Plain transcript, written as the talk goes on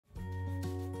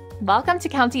Welcome to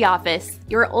County Office,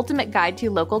 your ultimate guide to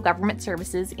local government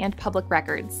services and public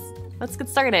records. Let's get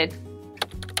started.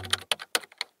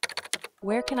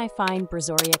 Where can I find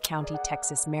Brazoria County,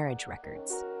 Texas marriage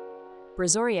records?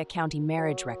 Brazoria County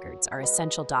marriage records are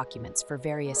essential documents for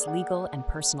various legal and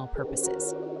personal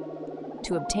purposes.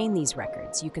 To obtain these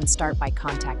records, you can start by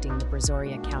contacting the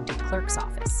Brazoria County Clerk's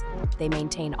office. They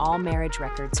maintain all marriage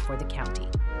records for the county.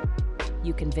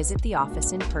 You can visit the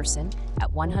office in person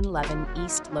at 111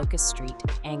 East Locust Street,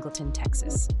 Angleton,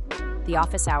 Texas. The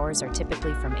office hours are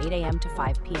typically from 8 a.m. to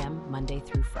 5 p.m., Monday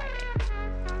through Friday.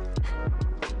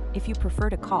 If you prefer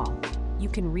to call, you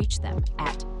can reach them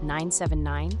at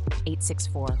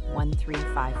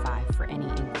 979-864-1355 for any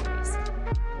inquiries.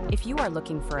 If you are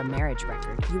looking for a marriage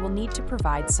record, you will need to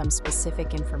provide some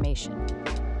specific information.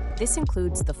 This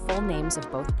includes the full names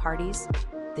of both parties,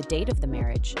 the date of the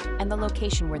marriage, and the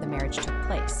location where the marriage took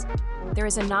place. There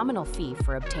is a nominal fee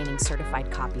for obtaining certified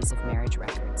copies of marriage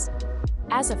records.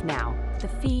 As of now, the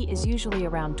fee is usually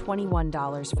around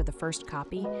 $21 for the first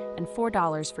copy and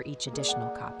 $4 for each additional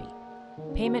copy.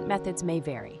 Payment methods may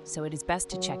vary, so it is best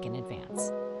to check in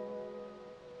advance.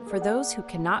 For those who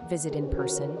cannot visit in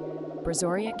person,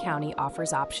 Brazoria County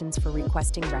offers options for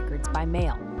requesting records by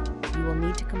mail. You will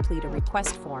need to complete a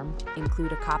request form,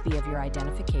 include a copy of your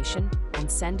identification,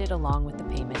 and send it along with the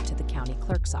payment to the county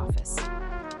clerk's office.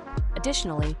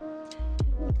 Additionally,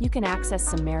 you can access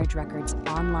some marriage records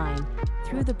online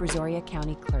through the Brazoria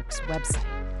County Clerk's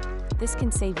website. This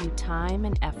can save you time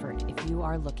and effort if you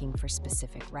are looking for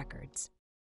specific records.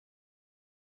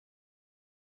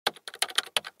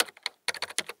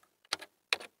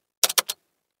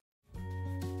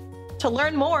 To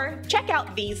learn more, check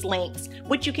out these links,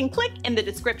 which you can click in the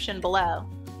description below.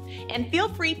 And feel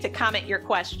free to comment your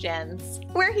questions.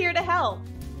 We're here to help.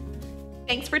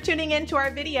 Thanks for tuning in to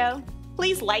our video.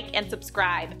 Please like and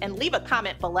subscribe and leave a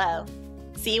comment below.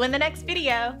 See you in the next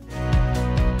video.